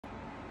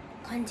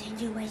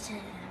Continuation.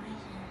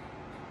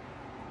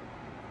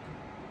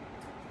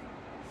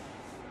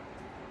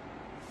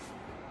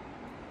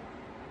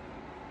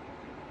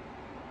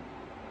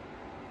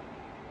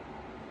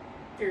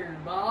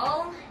 Third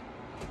ball.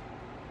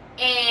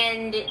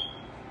 And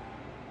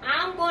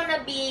I'm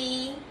gonna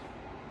be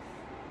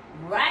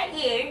right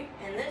here,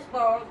 and this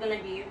ball is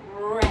gonna be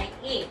right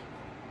here.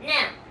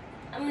 Now,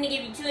 I'm gonna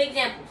give you two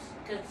examples,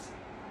 because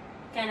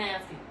kinda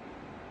have to.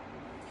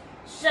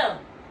 So,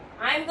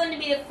 I'm gonna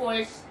be the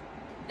force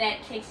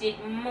that kicks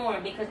it more,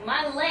 because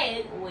my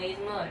leg weighs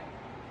more.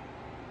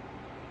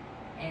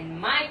 And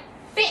my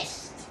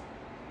fist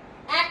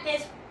at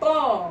this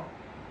ball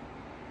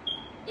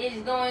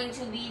is going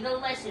to be the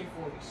lesser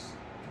force.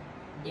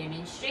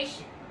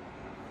 Demonstration.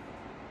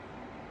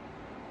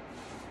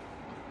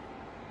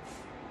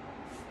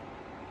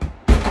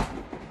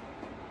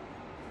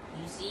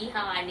 You see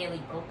how I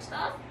nearly broke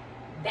stuff?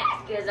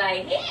 That's because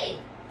I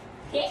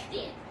kicked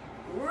it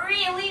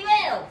really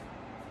well.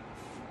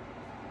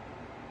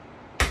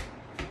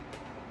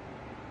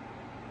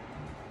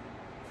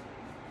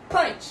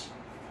 Punch.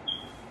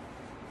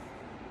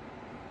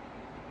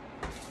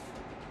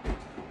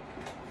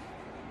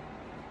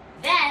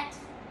 That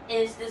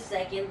is the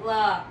second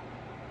block.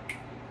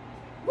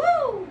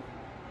 Woo!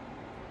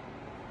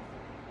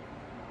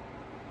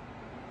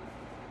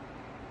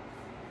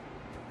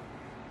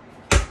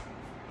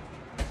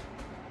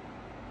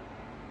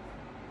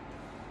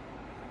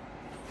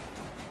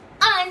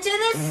 On to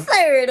the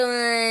third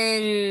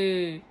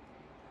one.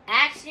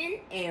 Action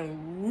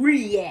and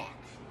reaction.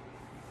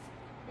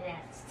 Now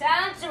it's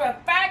time to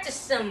refer to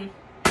some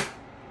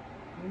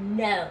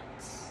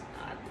notes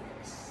on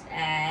this.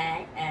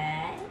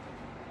 Alright.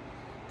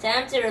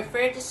 Time to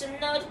refer to some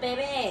notes,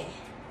 baby.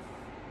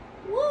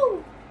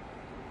 Woo!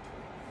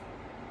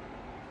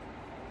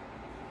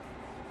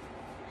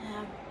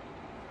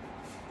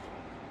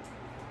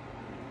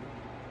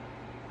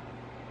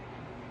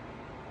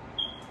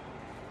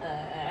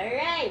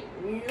 Alright,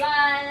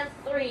 line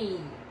 3.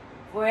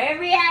 For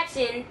every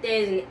action,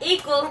 there's an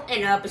equal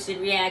and opposite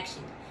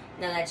reaction.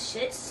 Now that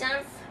should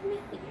sound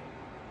familiar.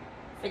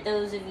 For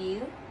those of you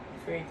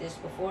who've heard this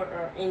before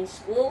or in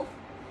school,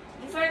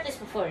 you've heard this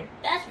before.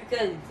 That's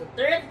because it's the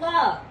third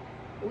law,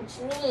 which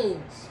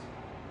means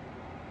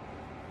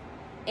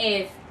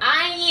if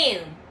I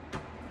am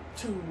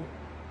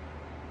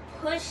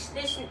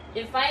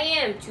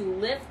to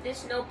lift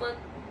this notebook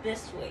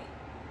this way,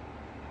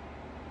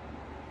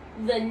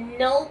 the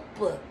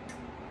notebook,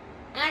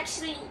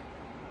 actually,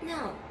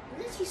 no,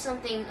 let's do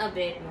something a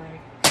bit more.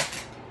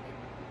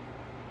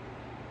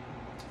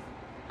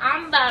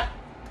 I'm about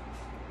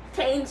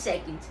 10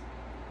 seconds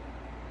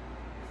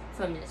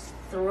from just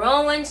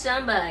throwing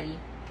somebody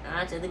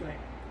onto the ground.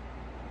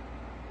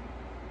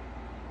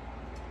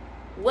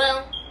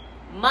 Well,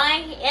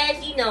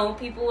 as you know,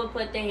 people would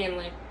put their hand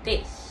like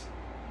this.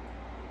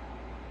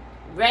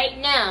 Right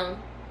now,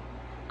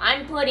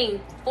 I'm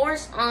putting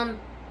force on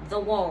the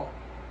wall.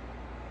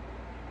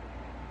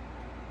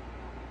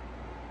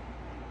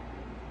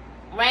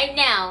 Right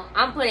now,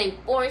 I'm putting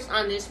force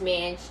on this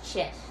man's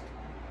chest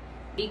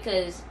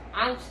because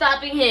I'm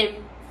stopping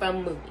him from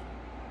moving.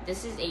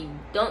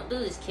 Don't do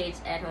this,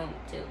 kids, at home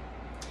too.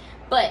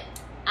 But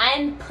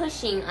I'm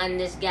pushing on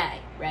this guy,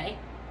 right?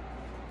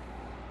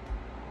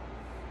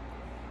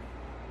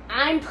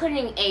 I'm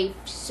putting a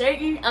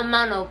certain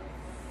amount of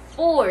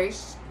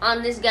force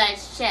on this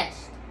guy's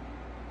chest.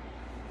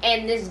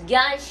 And this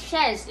guy's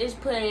chest is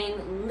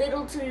putting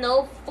little to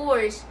no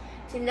force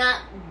to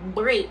not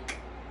break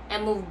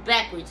and move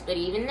backwards. But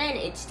even then,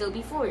 it'd still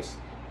be force.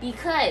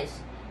 Because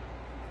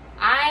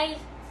I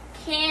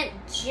can't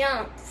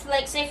jump.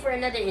 Like, say for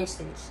another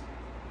instance,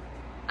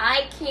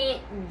 I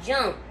can't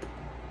jump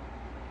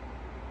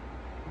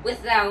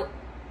without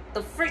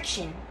the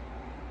friction.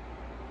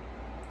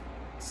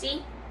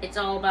 See? It's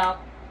all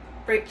about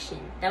friction.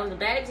 That was a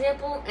bad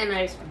example, and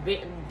I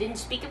didn't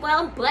speak it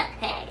well, but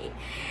hey,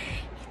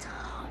 it's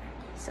hard.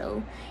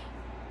 So,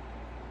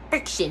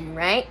 friction,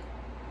 right?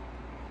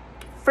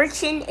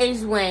 Friction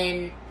is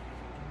when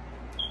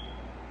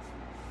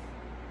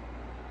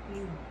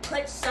you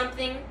put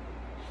something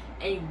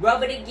and you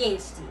rub it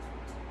against it.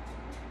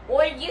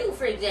 Or you,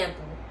 for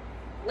example.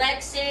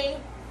 Let's say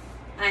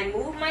I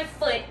move my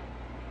foot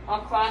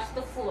across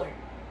the floor,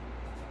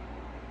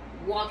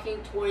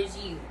 walking towards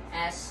you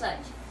as such.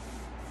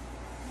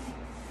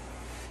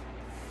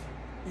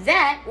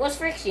 That was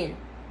friction.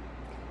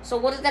 So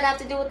what does that have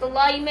to do with the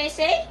law, you may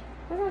say?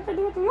 What does that have to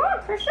do with the law,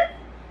 Christian?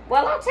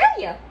 Well, I'll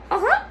tell you.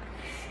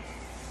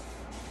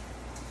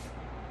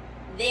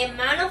 The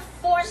amount of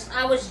force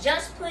I was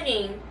just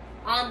putting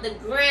on the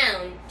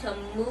ground to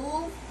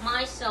move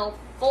myself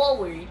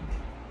forward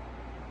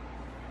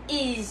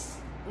is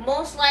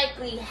most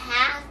likely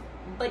half,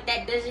 but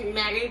that doesn't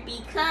matter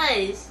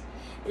because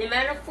the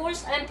amount of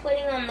force I'm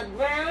putting on the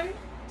ground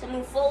to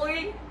move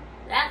forward,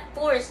 that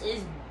force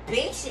is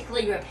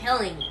basically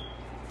repelling me.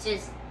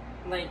 Just,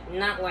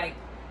 not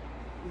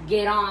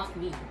get off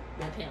me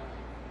repelling.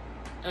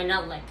 Or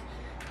not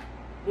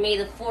may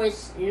the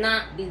force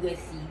not be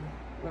with you.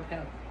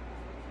 repel.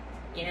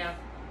 You know?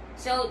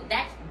 So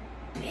that's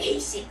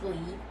basically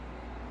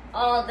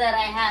all that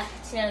I have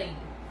to tell you.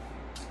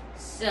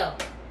 So,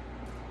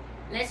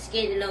 let's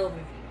get an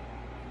overview.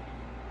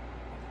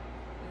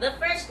 The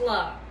first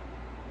law.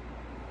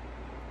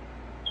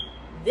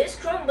 This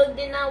Chromebook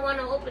did not want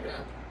to open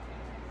up,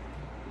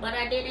 but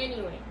I did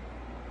anyway,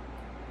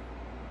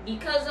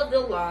 because of the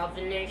law of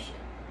inertia.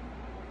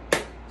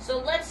 So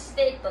let's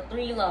state the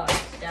 3 laws,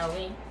 shall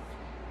we?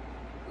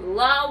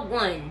 Law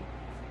 1.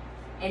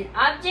 An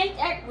object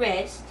at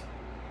rest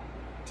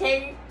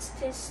tends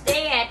to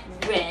stay at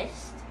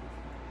rest,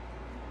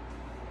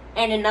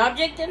 and an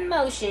object in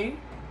motion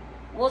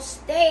will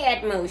stay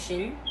at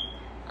motion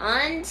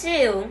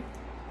until,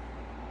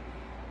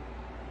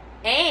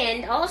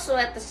 and also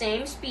at the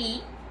same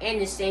speed and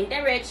the same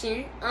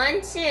direction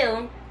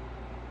until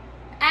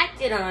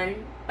acted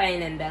on by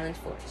an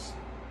unbalanced force.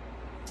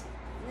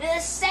 The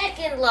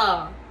second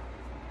law.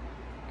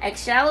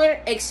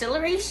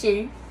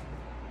 Acceleration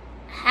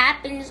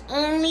happens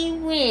only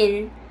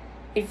when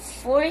a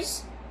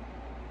force,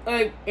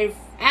 or if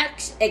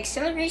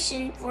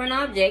acceleration for an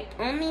object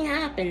only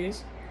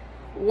happens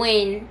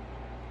when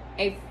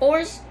a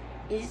force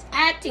is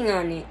acting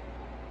on it,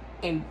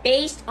 and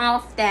based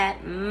off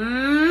that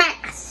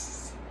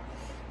mass,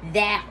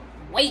 that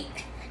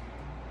weight,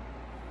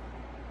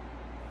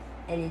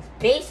 and it's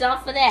based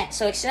off of that.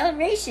 So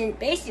acceleration,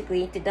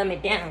 basically, to dumb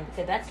it down,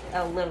 because that's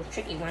a little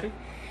tricky one,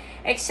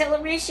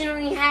 acceleration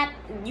only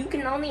you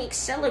can only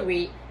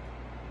accelerate.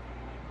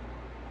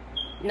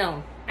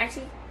 No,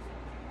 actually.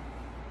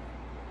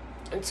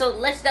 So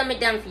let's dumb it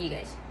down for you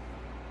guys.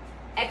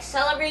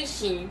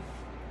 Acceleration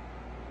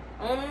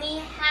only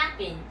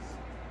happens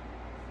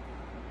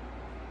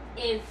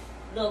if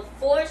the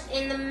force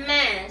and the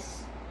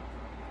mass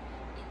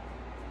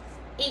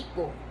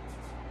equal.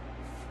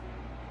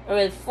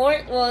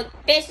 Or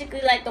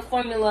basically like the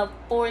formula of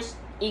force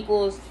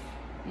equals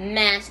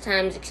mass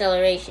times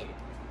acceleration.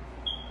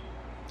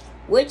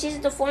 Which is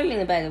the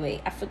formula, by the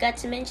way. I forgot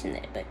to mention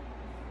that, but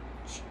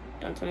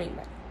don't tell me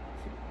about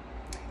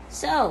it.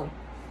 So,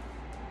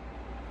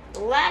 the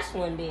last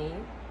one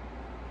being,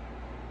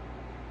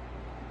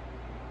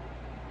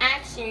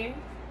 action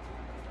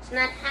does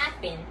not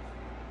happen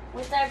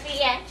without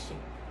reaction.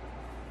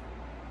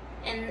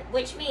 And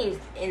which means,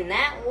 in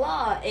that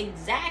law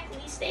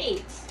exactly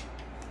states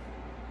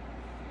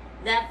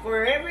that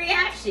for every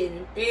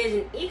action, there is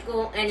an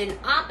equal and an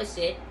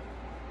opposite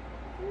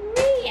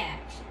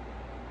reaction.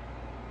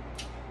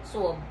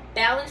 So a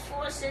balanced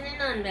force and an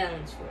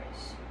unbalanced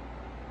force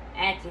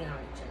acting on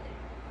each other.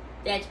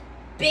 That's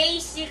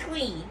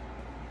basically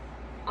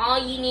all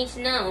you need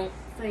to know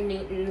for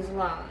Newton's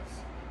laws.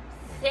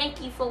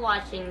 Thank you for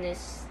watching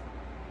this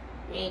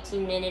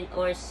 18-minute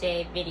or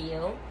so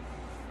video.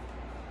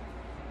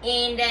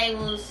 And I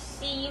will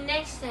see you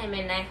next time,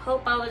 and I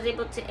hope I was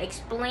able to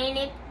explain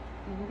it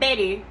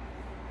better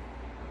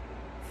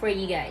for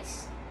you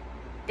guys.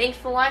 Thanks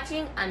for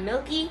watching. I'm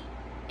Milky,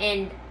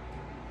 and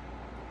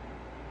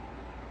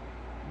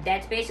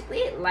that's basically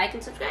it. Like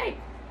and subscribe.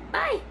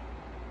 Bye.